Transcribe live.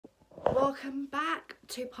Welcome back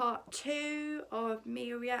to part 2 of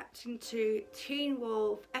me reacting to Teen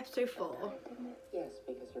Wolf episode 4. Yes,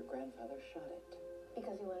 because your grandfather shot it.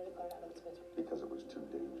 Because he wanted to put it out of its misery. Because it was too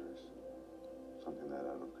dangerous. Something that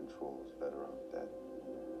out of control is better off dead.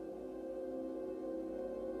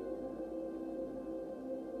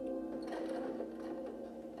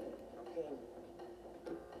 Okay.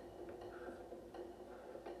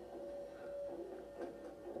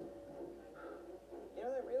 You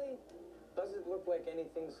know, that really doesn't look like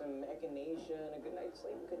anything some echinacea and a good night's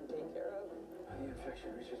sleep couldn't take care of. The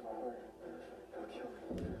infection reaches my heart. It'll kill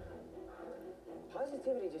me.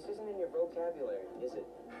 Positivity just isn't in your vocabulary, is it?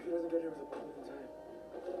 If he doesn't get here with a bullet in time.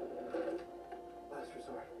 Last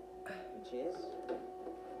resort. Jizz?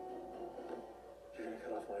 You're gonna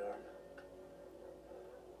cut off my arm.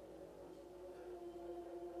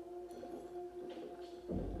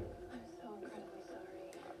 I'm so incredibly sorry.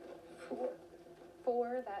 For what?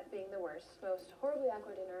 For that being the worst, most horribly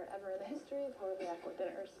awkward dinner ever in the history of horribly awkward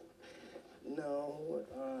dinners. No, it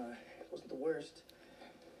wasn't the worst.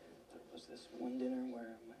 It was this one dinner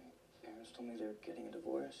where my parents told me they were getting a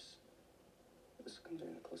divorce. This comes in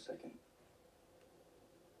a close second.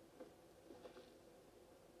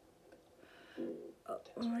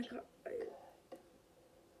 Oh my god.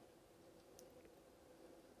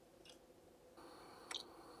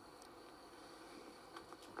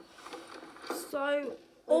 So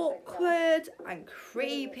awkward and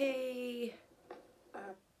creepy.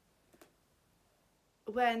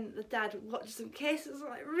 When the dad watches them kiss, it's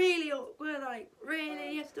like really awkward, like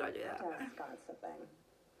really, you have to do that. Tell Scott something.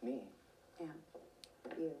 Me? Yeah.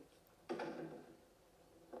 You.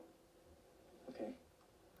 Okay.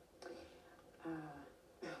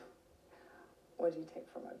 What'd you take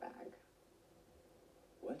from my bag?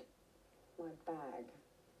 What? My bag.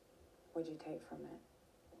 What'd you take from it?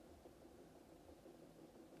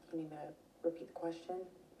 You need me to repeat the question?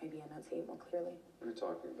 Maybe enunciate more clearly? What are you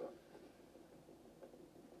talking about?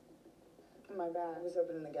 My bag was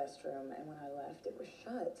open in the guest room, and when I left, it was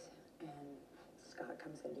shut. And Scott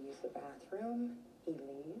comes in to use the bathroom. He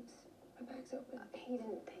leaves. My bag's open. He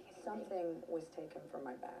didn't take anything. Something was taken from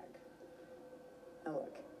my bag. Now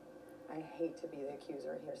look, I hate to be the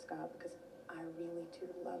accuser here, Scott, because I really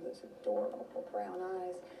do love those adorable brown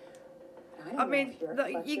eyes. And I mean, look,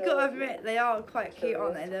 you gotta admit, they are quite cute,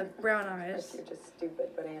 aren't they? The brown eyes. You're just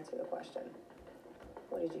stupid, but answer the question.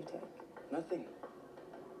 What did you take? Nothing.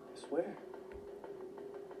 I swear.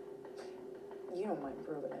 You don't mind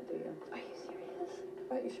proving it, do you? Are you serious?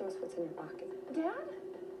 Why don't you show us what's in your pocket? Dad?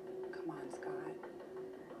 Come on, Scott.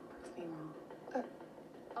 Prove me wrong.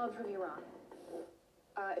 I'll prove you wrong.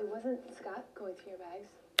 It wasn't Scott going through your bags.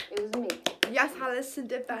 It was me. Yes, Allison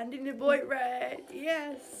defending the boyfriend.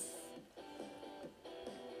 Yes.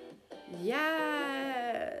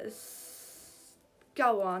 Yes.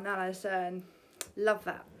 Go on, Allison. Love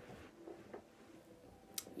that.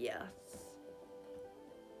 Yes.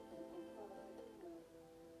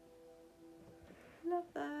 Love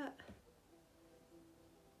that.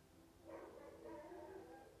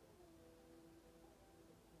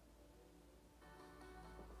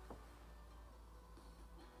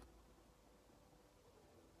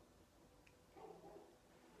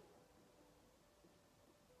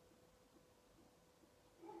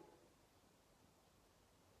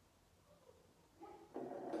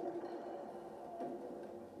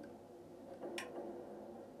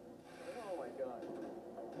 Oh my god.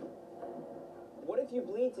 What if you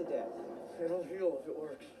bleed to death? It'll heal if it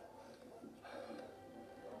works.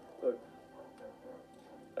 Look,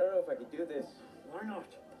 I don't know if I could do this. Why not?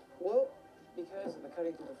 Well, because of the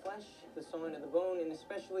cutting through the flesh, the sawing of the bone, and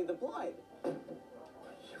especially the blood. You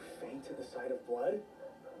faint to the sight of blood?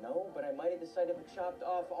 No, but I might at the sight of a chopped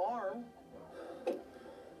off arm.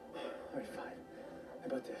 Alright, fine. How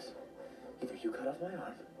about this? Either you cut off my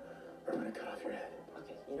arm, or I'm gonna cut off your head.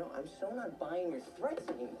 Okay, you know, I'm so not buying your threats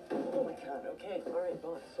anymore. Oh my god, okay. Alright,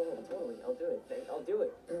 boss, totally, I'll do it. I'll do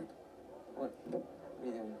it. What? What are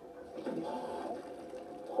you doing?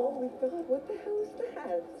 Oh my God, what the hell is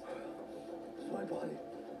that? It's my body.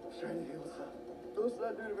 I'm trying to heal itself. Those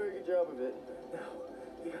not doing a very good job of it. Now.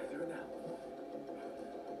 You gotta do it now.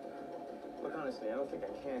 Look, honestly, I don't think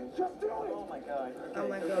I can. Just do it! Oh my god. Okay, Oh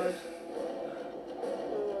my okay. god.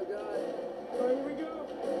 Oh my god. Alright, here we go.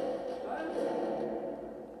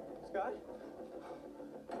 Scott?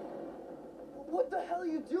 What the hell are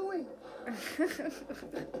you doing?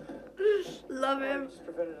 Love him. Just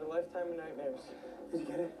prevented a lifetime of nightmares. Did you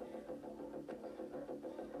get it?